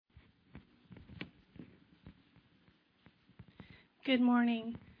Good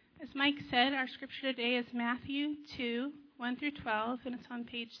morning. As Mike said, our scripture today is Matthew 2, 1 through 12, and it's on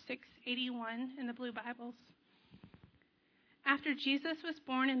page 681 in the Blue Bibles. After Jesus was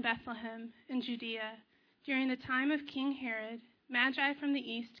born in Bethlehem in Judea, during the time of King Herod, Magi from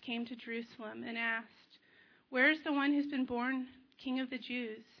the east came to Jerusalem and asked, "Where is the one who's been born King of the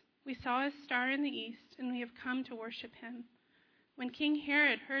Jews? We saw his star in the east, and we have come to worship him." When King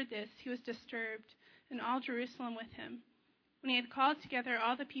Herod heard this, he was disturbed, and all Jerusalem with him. When he had called together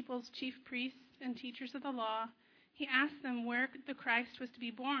all the people's chief priests and teachers of the law, he asked them where the Christ was to be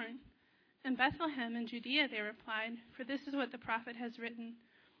born. "In Bethlehem in Judea," they replied, "for this is what the prophet has written.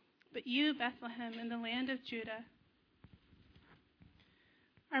 But you, Bethlehem, in the land of Judah,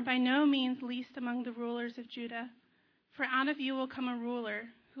 are by no means least among the rulers of Judah, for out of you will come a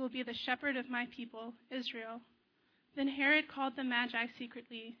ruler who will be the shepherd of my people, Israel." Then Herod called the Magi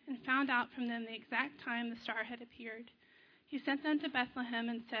secretly and found out from them the exact time the star had appeared. He sent them to Bethlehem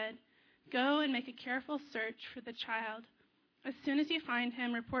and said, "Go and make a careful search for the child. As soon as you find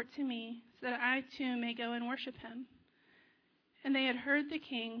him, report to me, so that I too may go and worship him." And they had heard the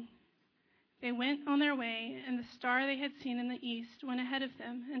king. They went on their way, and the star they had seen in the east went ahead of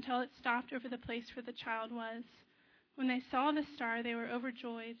them until it stopped over the place where the child was. When they saw the star, they were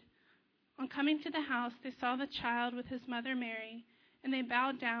overjoyed. On coming to the house, they saw the child with his mother Mary, and they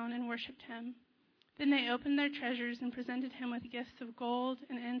bowed down and worshipped him. Then they opened their treasures and presented him with gifts of gold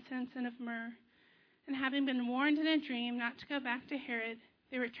and incense and of myrrh. And having been warned in a dream not to go back to Herod,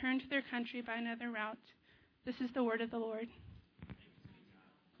 they returned to their country by another route. This is the word of the Lord.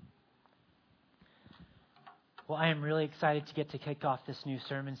 Well, I am really excited to get to kick off this new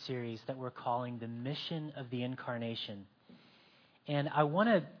sermon series that we're calling The Mission of the Incarnation. And I want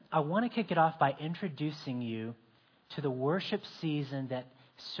to kick it off by introducing you to the worship season that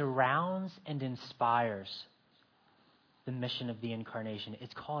surrounds and inspires the mission of the Incarnation.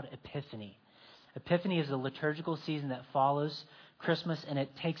 It's called Epiphany. Epiphany is a liturgical season that follows Christmas, and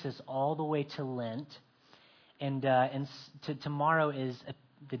it takes us all the way to Lent. And tomorrow is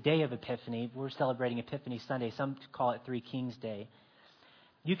the day of Epiphany. We're celebrating Epiphany Sunday. Some call it Three Kings Day.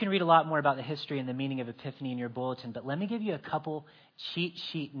 You can read a lot more about the history and the meaning of Epiphany in your bulletin, but let me give you a couple cheat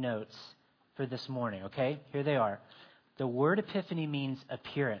sheet notes for this morning, okay? Here they are. The word Epiphany means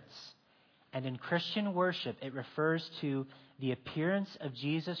appearance. And in Christian worship, it refers to the appearance of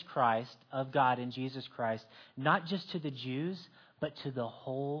Jesus Christ, of God in Jesus Christ, not just to the Jews, but to the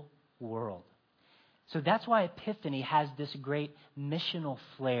whole world. So that's why Epiphany has this great missional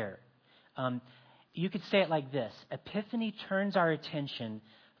flair. You could say it like this: Epiphany turns our attention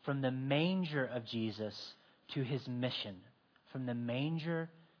from the manger of Jesus to his mission. From the manger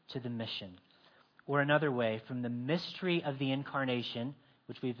to the mission. Or another way, from the mystery of the Incarnation,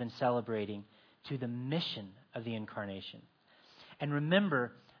 which we've been celebrating, to the mission of the Incarnation. And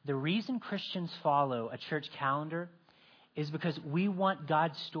remember, the reason Christians follow a church calendar is because we want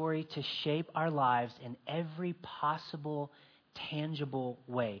God's story to shape our lives in every possible, tangible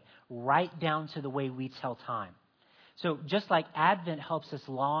way, right down to the way we tell time. So just like Advent helps us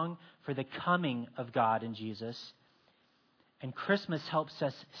long for the coming of God and Jesus, and Christmas helps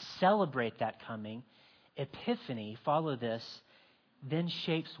us celebrate that coming, Epiphany, follow this, then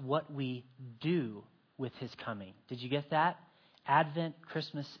shapes what we do with his coming. Did you get that? Advent,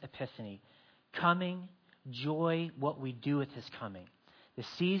 Christmas, Epiphany. Coming, joy, what we do with his coming. The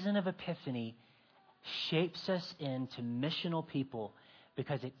season of Epiphany shapes us into missional people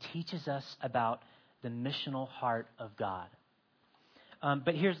because it teaches us about the missional heart of God.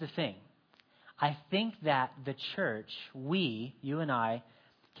 But here's the thing. I think that the church, you and I,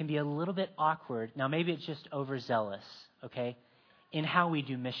 can be a little bit awkward. Now, maybe it's just overzealous, okay, in how we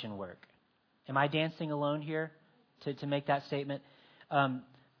do mission work. Am I dancing alone here to make that statement?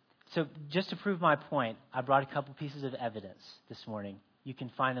 So just to prove my point, I brought a couple pieces of evidence this morning. You can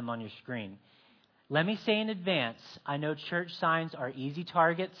find them on your screen. Let me say in advance, I know church signs are easy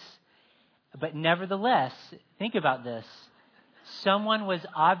targets, but nevertheless, think about this. Someone was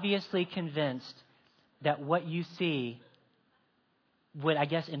obviously convinced that what you see would, I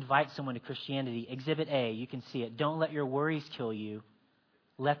guess, invite someone to Christianity. Exhibit A, you can see it. Don't let your worries kill you.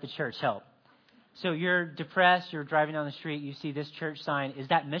 Let the church help. So you're depressed, you're driving down the street, you see this church sign. Is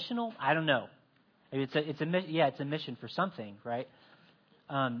that missional? I don't know. It's a mission for something, right?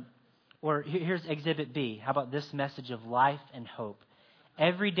 Or here's Exhibit B. How about this message of life and hope?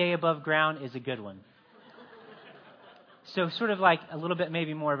 Every day above ground is a good one. So sort of like a little bit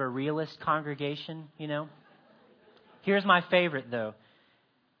maybe more of a realist congregation, you know. Here's my favorite, though.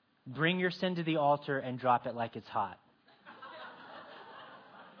 Bring your sin to the altar and drop it like it's hot.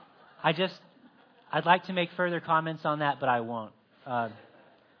 I'd like to make further comments on that, but I won't.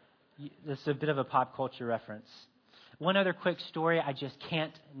 This is a bit of a pop culture reference. One other quick story I just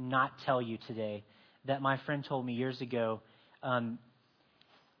can't not tell you today that my friend told me years ago.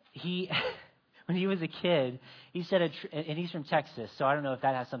 He, when he was a kid, he said, and he's from Texas, so I don't know if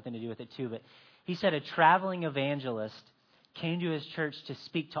that has something to do with it too, but he said a traveling evangelist came to his church to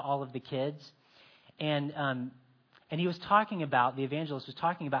speak to all of the kids, and he was talking about, the evangelist was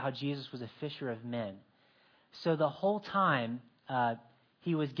talking about how Jesus was a fisher of men. So the whole time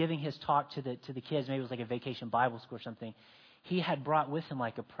he was giving his talk to the kids, maybe it was like a vacation Bible school or something, he had brought with him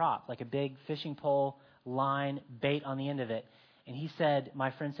like a prop, like a big fishing pole, line, bait on the end of it. And he said, my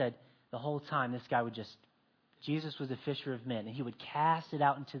friend said, the whole time this guy would just, Jesus was a fisher of men, and he would cast it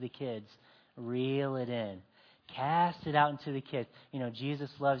out into the kids, reel it in, cast it out into the kids. Jesus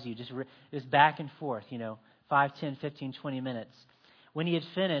loves you, just back and forth, 5, 10, 15, 20 minutes. When he had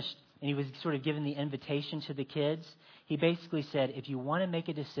finished, and he was sort of giving the invitation to the kids, he basically said, if you want to make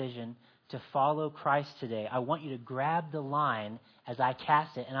a decision to follow Christ today, I want you to grab the line as I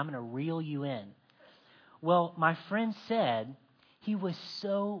cast it, and I'm going to reel you in. Well, my friend said he was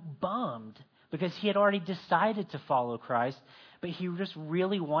so bummed because he had already decided to follow Christ, but he just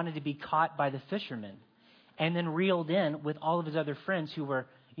really wanted to be caught by the fishermen and then reeled in with all of his other friends who were,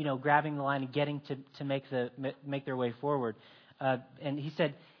 grabbing the line and getting to make their way forward. And he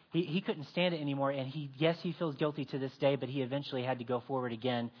said he couldn't stand it anymore, and he feels guilty to this day, but he eventually had to go forward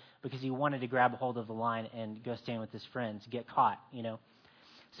again because he wanted to grab a hold of the line and go stand with his friends, get caught,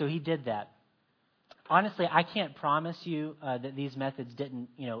 So he did that. Honestly, I can't promise you that these methods didn't,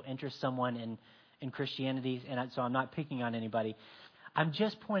 interest someone in Christianity, and so I'm not picking on anybody. I'm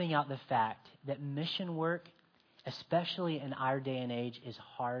just pointing out the fact that mission work, especially in our day and age, is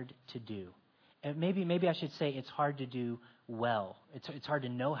hard to do. And maybe I should say it's hard to do well. It's hard to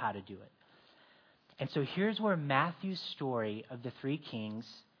know how to do it. And so here's where Matthew's story of the 3 kings,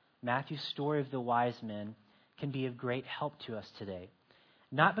 Matthew's story of the wise men, can be of great help to us today.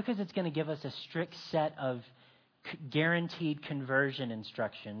 Not because it's going to give us a strict set of guaranteed conversion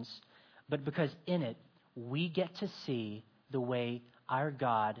instructions, but because in it we get to see the way our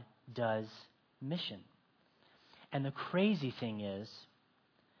God does mission. And the crazy thing is,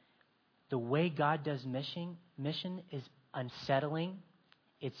 the way God does mission is unsettling.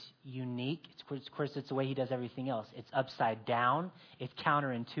 It's unique. Of course, it's the way he does everything else. It's upside down. It's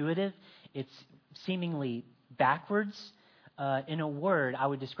counterintuitive. It's seemingly backwards. In a word, I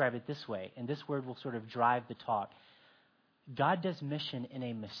would describe it this way, and this word will sort of drive the talk. God does mission in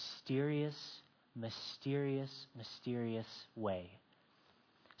a mysterious way.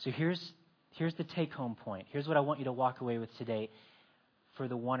 So here's the take-home point. Here's what I want you to walk away with today for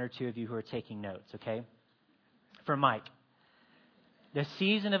the 1 or 2 of you who are taking notes, okay? For Mike, the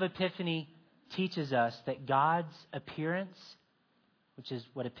season of Epiphany teaches us that God's appearance, which is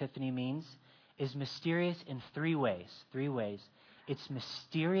what Epiphany means, is mysterious in 3 ways. 3 ways. It's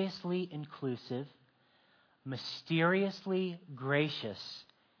mysteriously inclusive, mysteriously gracious,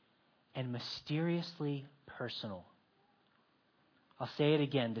 and mysteriously personal. I'll say it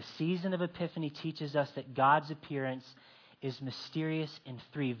again. The season of Epiphany teaches us that God's appearance is mysterious in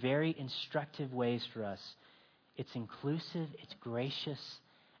 3 very instructive ways for us. It's inclusive, it's gracious,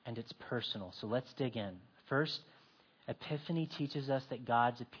 and it's personal. So let's dig in. First, Epiphany teaches us that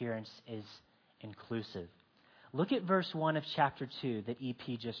God's appearance is inclusive. Look at verse 1 of chapter 2 that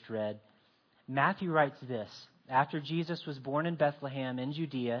EP just read. Matthew writes this: after Jesus was born in Bethlehem in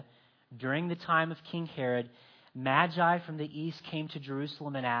Judea, during the time of King Herod, Magi from the east came to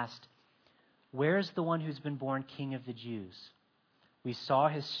Jerusalem and asked, "Where is the one who's been born King of the Jews? We saw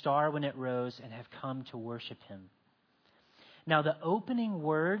his star when it rose and have come to worship him." Now, the opening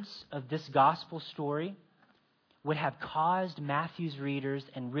words of this gospel story would have caused Matthew's readers,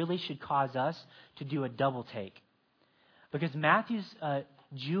 and really should cause us, to do a double take. Because Matthew's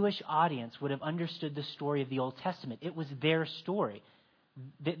Jewish audience would have understood the story of the Old Testament. It was their story.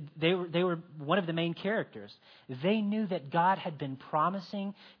 They were one of the main characters. They knew that God had been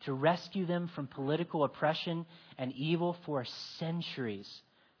promising to rescue them from political oppression and evil for centuries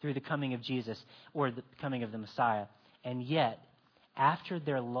through the coming of Jesus, or the coming of the Messiah. And yet, after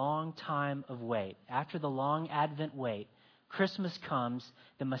their long time of wait, after the long Advent wait, Christmas comes,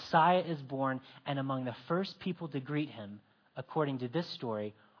 the Messiah is born, and among the first people to greet him, according to this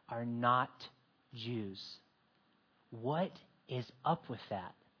story, are not Jews. What is up with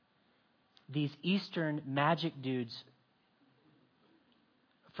that? These Eastern magic dudes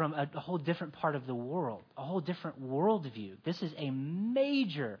from a whole different part of the world, a whole different worldview. This is a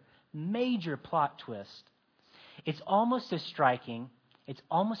major plot twist. It's almost as striking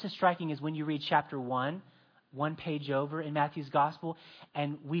as when you read chapter 1 one page over in Matthew's gospel,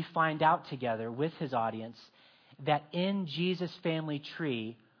 and we find out together with his audience that in Jesus' family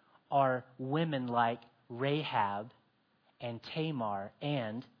tree are women like Rahab and Tamar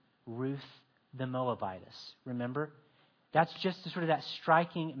and Ruth the Moabitess. Remember? That's just sort of that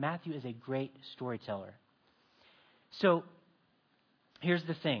striking. Matthew is a great storyteller. So here's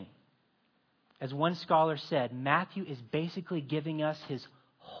the thing. As one scholar said, Matthew is basically giving us his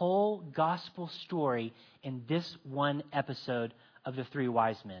whole gospel story in this one episode of the three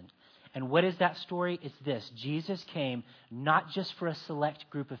wise men. And what is that story? It's this. Jesus came not just for a select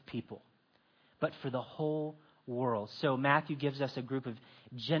group of people, but for the whole world. So Matthew gives us a group of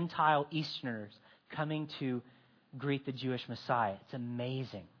Gentile Easterners coming to greet the Jewish Messiah. It's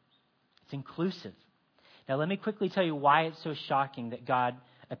amazing. It's inclusive. Now let me quickly tell you why it's so shocking that God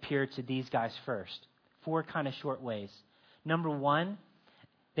appeared to these guys first. 4 kind of short ways. Number 1,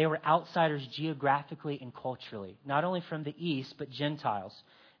 they were outsiders geographically and culturally, not only from the East, but Gentiles.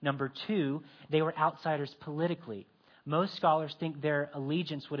 Number 2, they were outsiders politically. Most scholars think their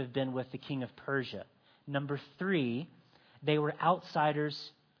allegiance would have been with the king of Persia. Number 3, they were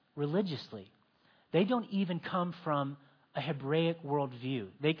outsiders religiously. They don't even come from a Hebraic worldview.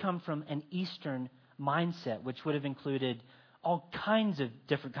 They come from an Eastern mindset, which would have included all kinds of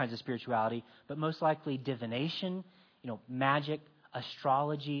different kinds of spirituality, but most likely divination, magic,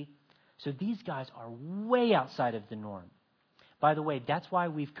 astrology. So these guys are way outside of the norm. By the way, that's why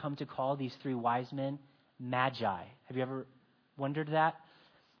we've come to call these 3 wise men magi. Have you ever wondered that?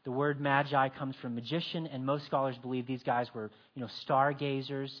 The word magi comes from magician, and most scholars believe these guys were,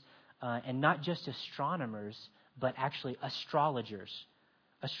 stargazers, and not just astronomers, but actually astrologers.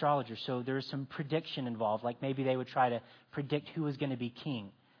 So there's some prediction involved, like maybe they would try to predict who was going to be king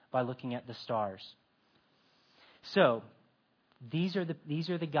by looking at the stars. So these are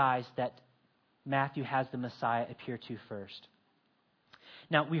the guys that Matthew has the Messiah appear to first.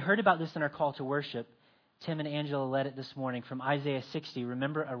 Now, we heard about this in our call to worship. Tim and Angela led it this morning from Isaiah 60.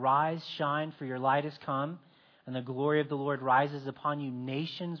 Remember, arise, shine, for your light has come, and the glory of the Lord rises upon you.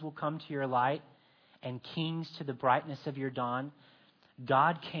 Nations will come to your light, and kings to the brightness of your dawn.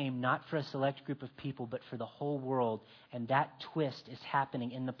 God came not for a select group of people, but for the whole world. And that twist is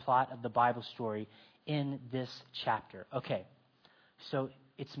happening in the plot of the Bible story in this chapter. Okay, so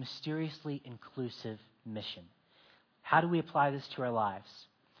it's mysteriously inclusive mission. How do we apply this to our lives?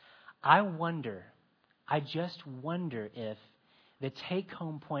 I just wonder if the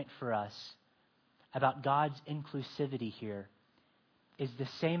take-home point for us about God's inclusivity here is the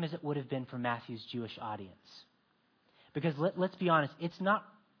same as it would have been for Matthew's Jewish audience. Because let's be honest, it's not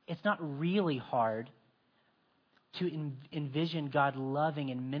really hard to envision God loving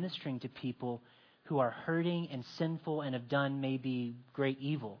and ministering to people who are hurting and sinful and have done maybe great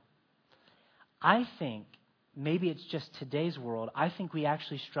evil. I think, maybe it's just today's world, I think we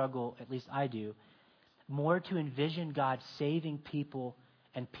actually struggle, at least I do, more to envision God saving people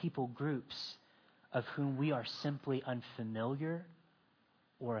and people groups of whom we are simply unfamiliar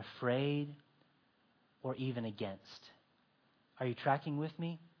or afraid or even against. Are you tracking with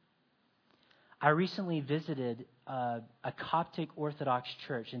me? I recently visited a Coptic Orthodox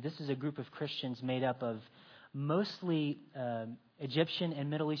church, and this is a group of Christians made up of mostly Egyptian and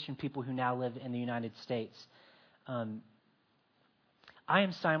Middle Eastern people who now live in the United States. I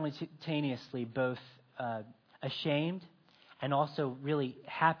am simultaneously both ashamed and also really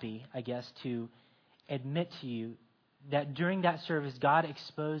happy, I guess, to admit to you that during that service, God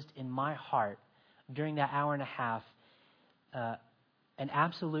exposed in my heart, during that hour and a half, an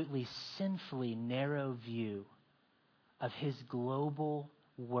absolutely sinfully narrow view of his global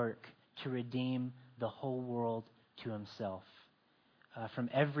work to redeem the whole world to himself, from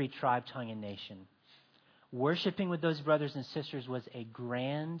every tribe, tongue, and nation. Worshiping with those brothers and sisters was a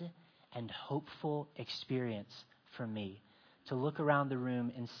grand and hopeful experience for me, to look around the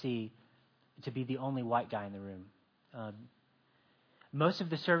room and see, to be the only white guy in the room. Most of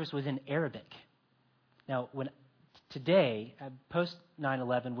the service was in Arabic. Now, today, post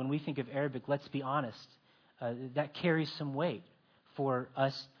 9/11, when we think of Arabic, let's be honest, that carries some weight for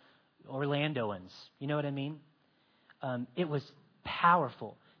us Orlandoans. You know what I mean? It was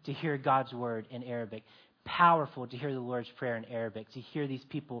powerful to hear God's word in Arabic, powerful to hear the Lord's Prayer in Arabic, to hear these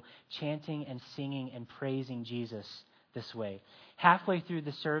people chanting and singing and praising Jesus this way. Halfway through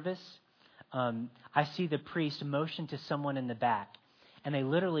the service, I see the priest motion to someone in the back, and they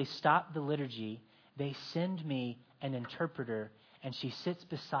literally stop the liturgy. They send me an interpreter, and she sits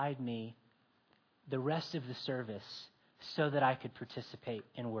beside me the rest of the service so that I could participate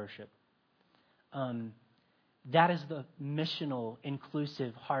in worship. That is the missional,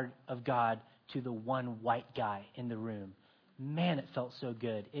 inclusive heart of God to the one white guy in the room. Man, it felt so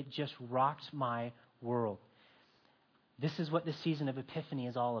good. It just rocked my world. This is what the season of Epiphany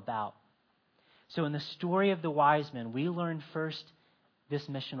is all about. So in the story of the wise men, we learn first this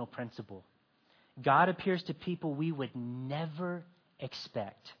missional principle. God appears to people we would never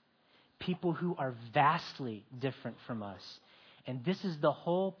expect, people who are vastly different from us. And this is the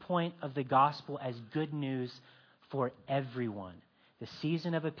whole point of the gospel as good news for everyone. The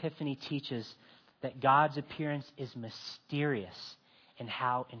season of Epiphany teaches that God's appearance is mysterious and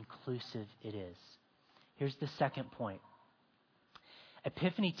how inclusive it is. Here's the second point.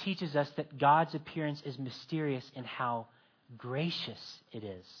 Epiphany teaches us that God's appearance is mysterious in how gracious it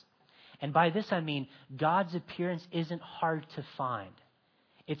is. And by this I mean God's appearance isn't hard to find.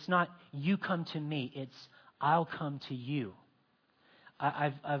 It's not you come to me, it's I'll come to you.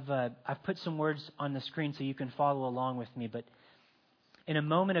 I've put some words on the screen so you can follow along with me, but in a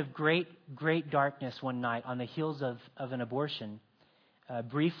moment of great darkness one night on the heels of an abortion,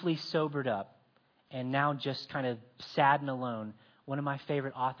 briefly sobered up and now just kind of sad and alone, one of my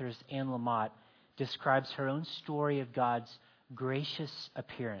favorite authors, Anne Lamott, describes her own story of God's gracious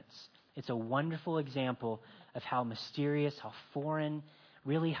appearance. It's a wonderful example of how mysterious, how foreign,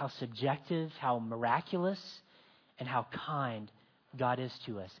 really how subjective, how miraculous, and how kind God is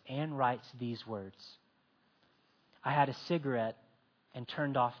to us. Anne writes these words. I had a cigarette and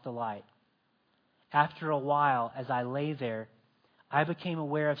turned off the light. After a while, as I lay there, I became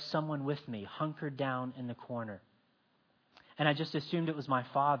aware of someone with me, hunkered down in the corner. And I just assumed it was my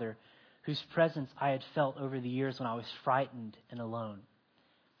father, whose presence I had felt over the years when I was frightened and alone.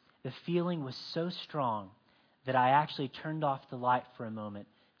 The feeling was so strong that I actually turned off the light for a moment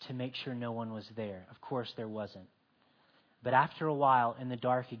to make sure no one was there. Of course, there wasn't. But after a while, in the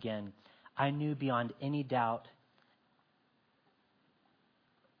dark again, I knew beyond any doubt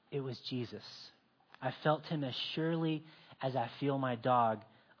it was Jesus. I felt him as surely as I feel my dog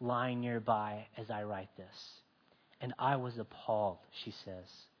lying nearby as I write this. And I was appalled, she says.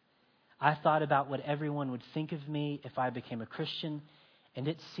 I thought about what everyone would think of me if I became a Christian, and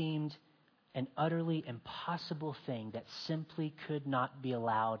it seemed an utterly impossible thing that simply could not be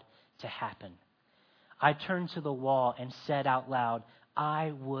allowed to happen. I turned to the wall and said out loud,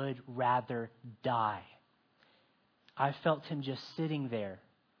 I would rather die. I felt him just sitting there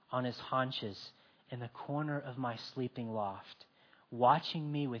on his haunches in the corner of my sleeping loft,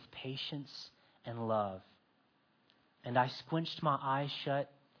 watching me with patience and love. And I squinched my eyes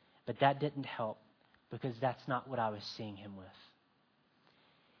shut, but that didn't help because that's not what I was seeing him with.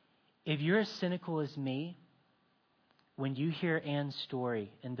 If you're as cynical as me, when you hear Anne's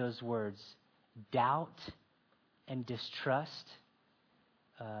story in those words, doubt and distrust,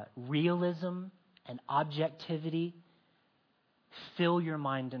 realism and objectivity fill your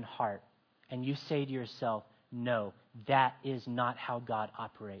mind and heart, and you say to yourself, no, that is not how God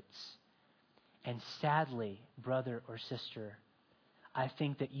operates. And sadly, brother or sister, I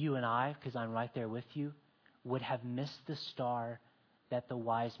think that you and I, because I'm right there with you, would have missed the star that the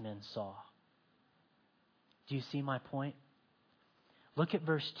wise men saw. Do you see my point? Look at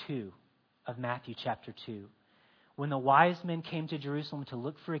verse 2 of Matthew chapter 2. When the wise men came to Jerusalem to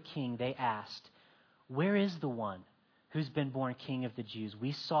look for a king, they asked, where is the one who's been born king of the Jews?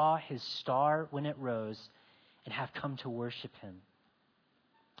 We saw his star when it rose and have come to worship him.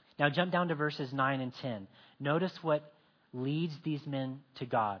 Now jump down to verses 9 and 10. Notice what leads these men to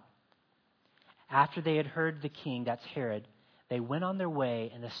God. After they had heard the king, that's Herod, they went on their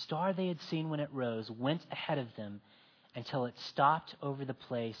way, and the star they had seen when it rose went ahead of them until it stopped over the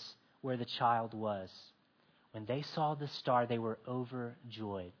place where the child was. When they saw the star, they were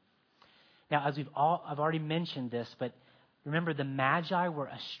overjoyed. Now, as I've already mentioned this, but remember, the Magi were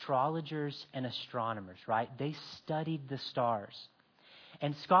astrologers and astronomers, right? They studied the stars.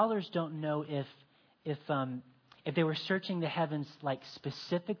 And scholars don't know if they were searching the heavens like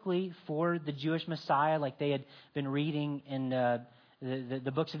specifically for the Jewish Messiah, like they had been reading in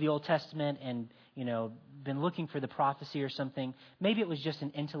the books of the Old Testament and, been looking for the prophecy or something. Maybe it was just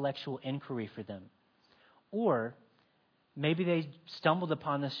an intellectual inquiry for them. Or maybe they stumbled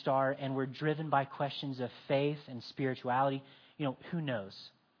upon the star and were driven by questions of faith and spirituality. Who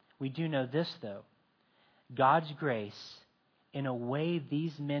knows? We do know this, though. God's grace, in a way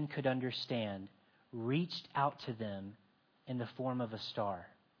these men could understand, reached out to them in the form of a star.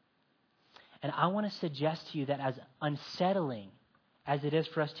 And I want to suggest to you that as unsettling as it is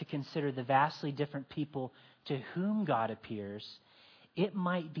for us to consider the vastly different people to whom God appears, it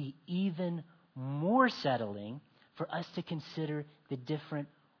might be even more settling for us to consider the different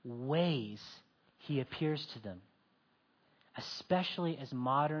ways he appears to them, especially as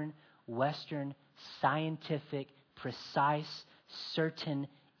modern Western, scientific, precise, certain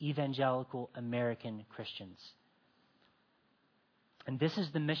evangelical American Christians. And this is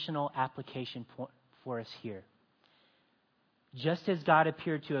the missional application for us here. Just as God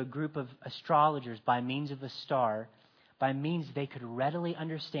appeared to a group of astrologers by means of a star, by means they could readily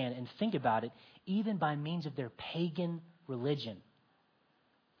understand and think about it, even by means of their pagan religion,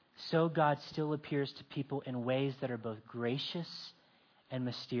 so God still appears to people in ways that are both gracious and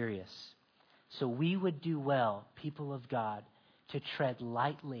mysterious. So we would do well, people of God, to tread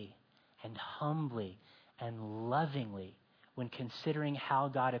lightly and humbly and lovingly when considering how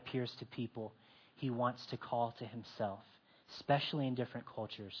God appears to people he wants to call to himself, especially in different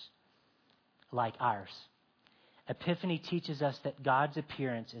cultures like ours. Epiphany teaches us that God's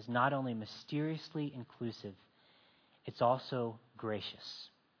appearance is not only mysteriously inclusive, it's also gracious.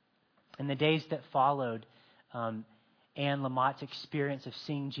 In the days that followed Anne Lamott's experience of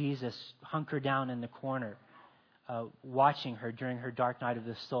seeing Jesus hunker down in the corner, watching her during her dark night of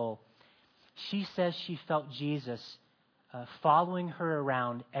the soul, she says she felt Jesus following her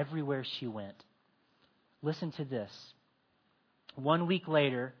around everywhere she went. Listen to this. 1 week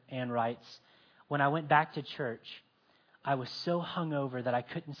later, Anne writes, when I went back to church, I was so hungover that I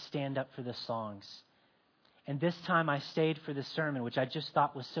couldn't stand up for the songs. And this time I stayed for the sermon, which I just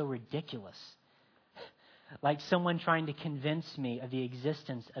thought was so ridiculous. Like someone trying to convince me of the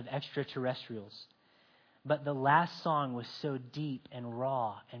existence of extraterrestrials. But the last song was so deep and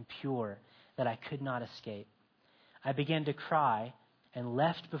raw and pure that I could not escape. I began to cry and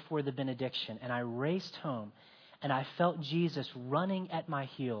left before the benediction, and I raced home, and I felt Jesus running at my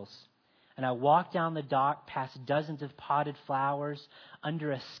heels. And I walked down the dock past dozens of potted flowers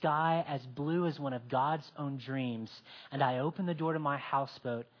under a sky as blue as one of God's own dreams. And I opened the door to my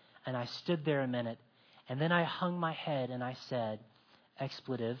houseboat, and I stood there a minute. And then I hung my head and I said,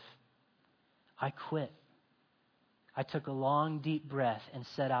 expletive, I quit. I took a long, deep breath and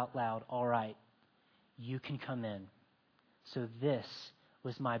said out loud, all right, you can come in. So this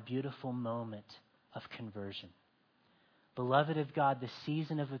was my beautiful moment of conversion. Beloved of God, the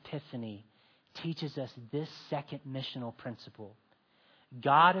season of Epiphany teaches us this second missional principle.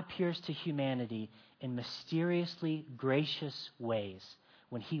 God appears to humanity in mysteriously gracious ways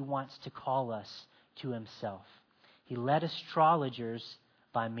when he wants to call us to himself. He led astrologers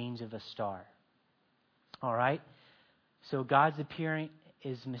by means of a star. All right? So God's appearing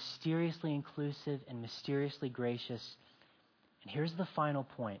is mysteriously inclusive and mysteriously gracious. And here's the final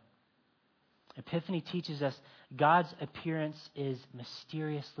point. Epiphany teaches us God's appearance is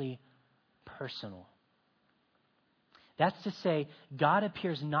mysteriously personal. That's to say, God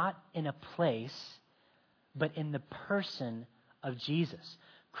appears not in a place, but in the person of Jesus.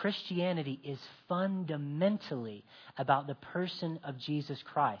 Christianity is fundamentally about the person of Jesus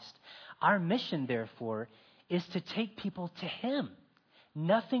Christ. Our mission, therefore, is to take people to him.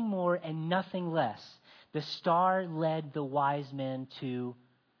 Nothing more and nothing less. The star led the wise men to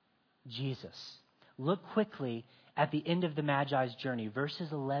Jesus. Look quickly at the end of the Magi's journey,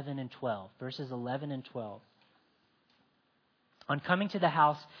 verses 11 and 12. Verses 11 and 12. On coming to the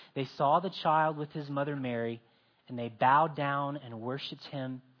house, they saw the child with his mother Mary, and they bowed down and worshipped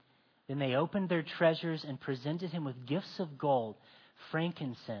him. Then they opened their treasures and presented him with gifts of gold,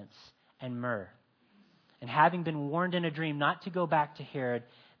 frankincense, and myrrh. And having been warned in a dream not to go back to Herod,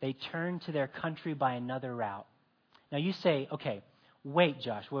 they turned to their country by another route. Now you say, okay, wait,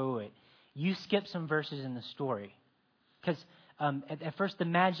 Josh, wait. You skipped some verses in the story. Because at first the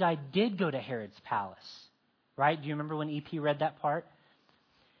Magi did go to Herod's palace. Right? Do you remember when EP read that part?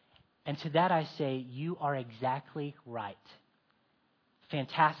 And to that I say, you are exactly right.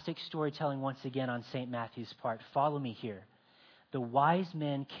 Fantastic storytelling once again on St. Matthew's part. Follow me here. The wise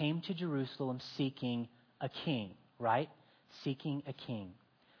men came to Jerusalem seeking a king, right? Seeking a king.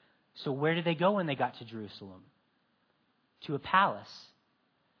 So where did they go when they got to Jerusalem? To a palace.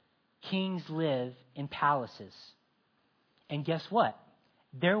 Kings live in palaces. And guess what?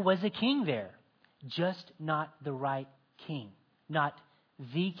 There was a king there, just not the right king, not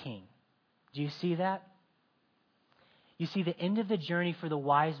the king. Do you see that? You see, the end of the journey for the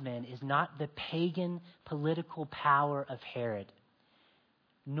wise men is not the pagan political power of Herod,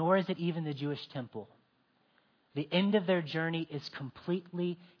 nor is it even the Jewish temple. The end of their journey is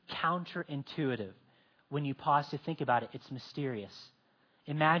completely counterintuitive. When you pause to think about it, it's mysterious.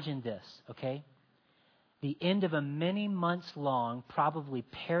 Imagine this, okay? The end of a many months long, probably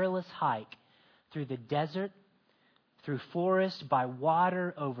perilous hike through the desert, through forest, by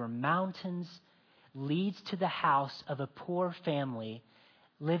water, over mountains, leads to the house of a poor family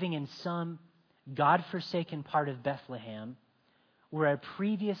living in some God-forsaken part of Bethlehem, where a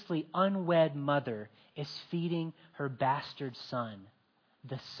previously unwed mother is feeding her bastard son,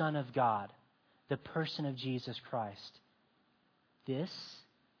 the Son of God, the person of Jesus Christ. This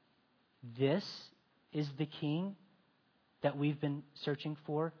is the King that we've been searching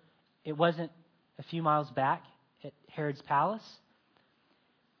for. It wasn't a few miles back at Herod's palace.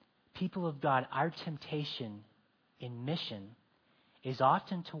 People of God, our temptation in mission is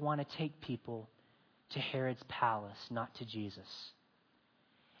often to want to take people to Herod's palace, not to Jesus.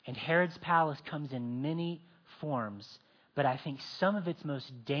 And Herod's palace comes in many forms, but I think some of its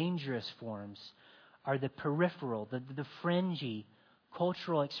most dangerous forms are the peripheral, the fringy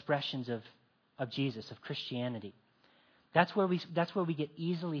cultural expressions of Jesus, of Christianity. That's where we get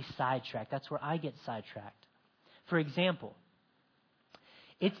easily sidetracked. That's where I get sidetracked. For example,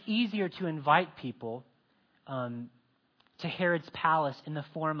 it's easier to invite people to Herod's palace in the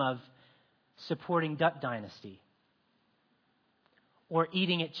form of supporting Duck Dynasty, or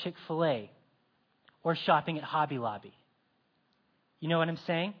eating at Chick-fil-A, or shopping at Hobby Lobby. You know what I'm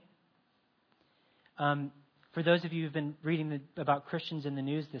saying? For those of you who've been reading about Christians in the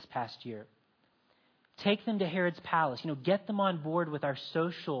news this past year, take them to Herod's palace. Get them on board with our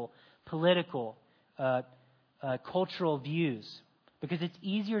social, political, cultural views, because it's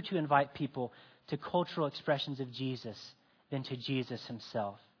easier to invite people to cultural expressions of Jesus than to Jesus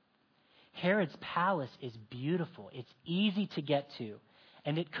himself. Herod's palace is beautiful. It's easy to get to,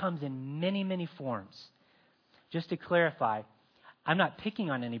 and it comes in many, many forms. Just to clarify, I'm not picking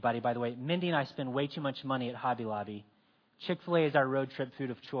on anybody, by the way. Mindy and I spend way too much money at Hobby Lobby. Chick-fil-A is our road trip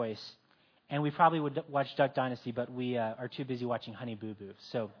food of choice, and we probably would watch Duck Dynasty, but we are too busy watching Honey Boo Boo.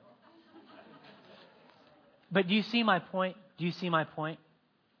 So, but do you see my point? Do you see my point?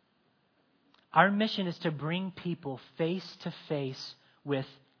 Our mission is to bring people face to face with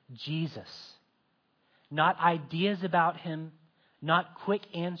Jesus. Not ideas about him, not quick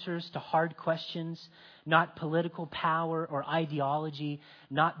answers to hard questions, not political power or ideology,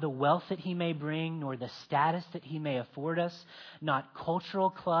 not the wealth that he may bring, nor the status that he may afford us, not cultural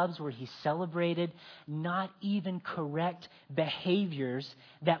clubs where he's celebrated, not even correct behaviors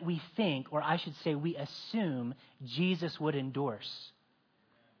that we think, or I should say we assume, Jesus would endorse.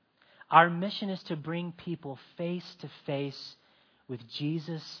 Our mission is to bring people face to face with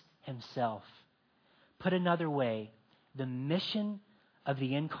Jesus himself. Put another way, the mission of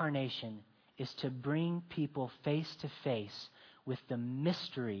the incarnation is to bring people face to face with the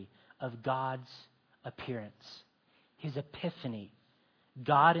mystery of God's appearance, his epiphany,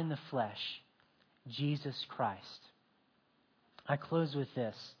 God in the flesh, Jesus Christ. I close with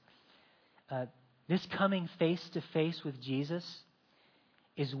this. This coming face to face with Jesus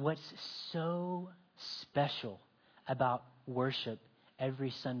is what's so special about worship every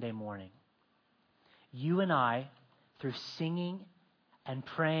Sunday morning. You and I, through singing and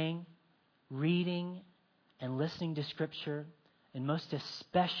praying, reading and listening to Scripture, and most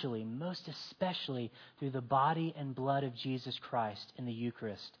especially through the body and blood of Jesus Christ in the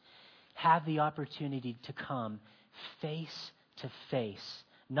Eucharist, have the opportunity to come face to face,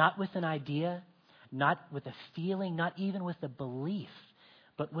 not with an idea, not with a feeling, not even with a belief,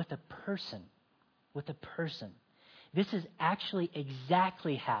 but with a person, This is actually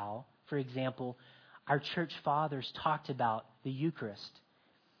exactly how, for example, our church fathers talked about the Eucharist.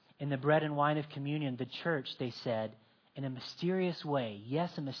 In the bread and wine of communion, the church, they said, in a mysterious way,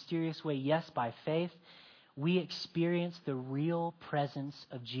 yes, by faith, we experience the real presence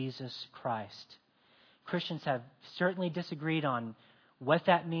of Jesus Christ. Christians have certainly disagreed on what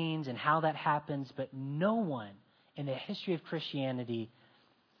that means and how that happens, but no one in the history of Christianity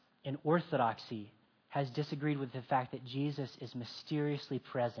in orthodoxy has disagreed with the fact that Jesus is mysteriously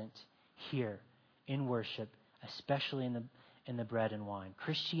present here in worship, especially in the bread and wine.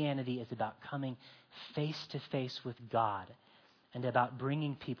 Christianity is about coming face to face with God and about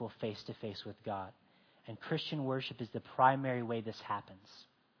bringing people face to face with God. And Christian worship is the primary way this happens.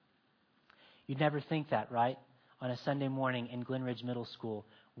 You'd never think that, right? On a Sunday morning in Glenridge Middle School,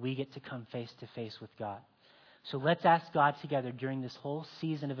 we get to come face to face with God. So let's ask God together during this whole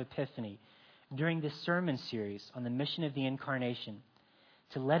season of Epiphany, during this sermon series on the mission of the Incarnation,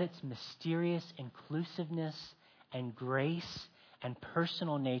 to let its mysterious inclusiveness and grace and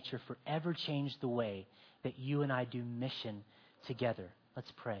personal nature forever change the way that you and I do mission together.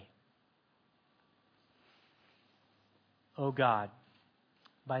 Let's pray. Oh God,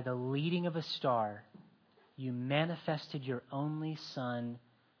 by the leading of a star, you manifested your only Son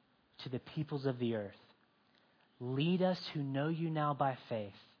to the peoples of the earth. Lead us who know you now by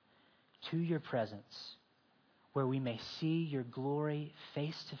faith to your presence, where we may see your glory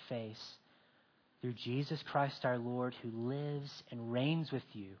face to face through Jesus Christ our Lord, who lives and reigns with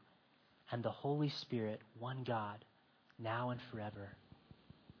you, and the Holy Spirit, one God, now and forever.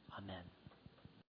 Amen.